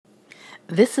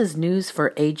This is News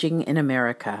for Aging in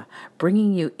America,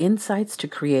 bringing you insights to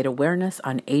create awareness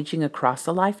on aging across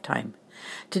a lifetime.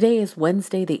 Today is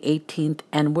Wednesday the 18th,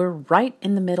 and we're right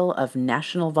in the middle of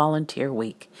National Volunteer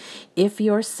Week. If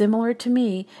you're similar to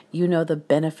me, you know the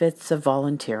benefits of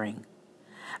volunteering.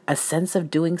 A sense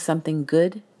of doing something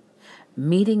good,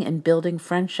 meeting and building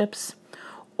friendships,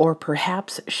 or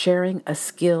perhaps sharing a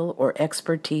skill or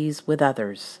expertise with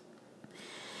others.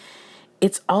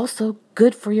 It's also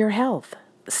good for your health.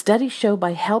 Studies show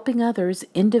by helping others,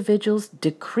 individuals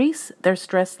decrease their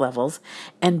stress levels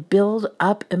and build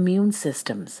up immune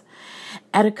systems.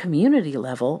 At a community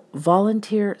level,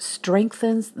 volunteer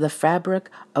strengthens the fabric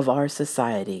of our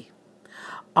society.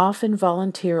 Often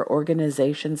volunteer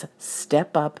organizations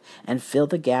step up and fill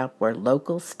the gap where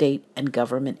local, state, and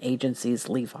government agencies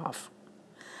leave off.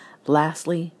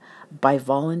 Lastly, by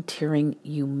volunteering,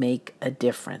 you make a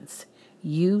difference.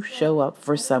 You show up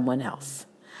for someone else.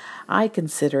 I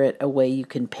consider it a way you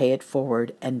can pay it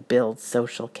forward and build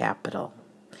social capital.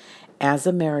 As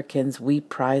Americans, we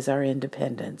prize our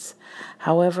independence.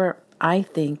 However, I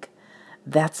think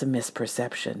that's a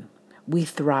misperception. We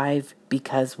thrive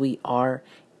because we are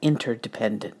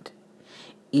interdependent.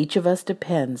 Each of us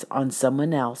depends on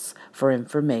someone else for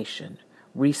information,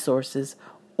 resources,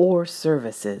 or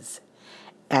services.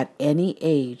 At any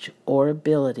age or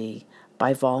ability,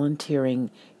 by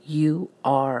volunteering, you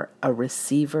are a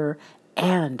receiver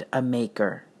and a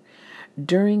maker.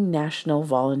 During National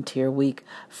Volunteer Week,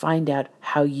 find out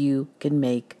how you can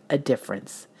make a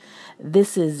difference.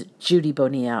 This is Judy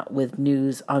Bonilla with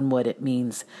news on what it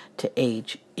means to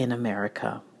age in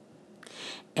America.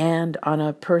 And on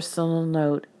a personal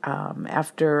note,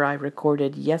 after I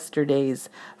recorded yesterday's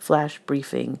flash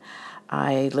briefing,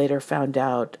 I later found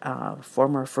out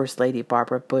former First Lady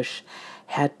Barbara Bush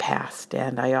had passed,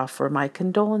 and I offer my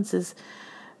condolences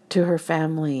to her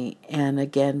family and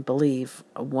again believe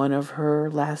one of her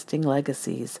lasting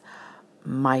legacies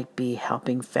might be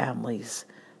helping families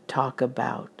talk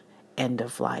about end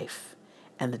of life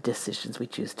and the decisions we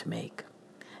choose to make.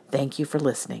 Thank you for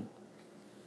listening.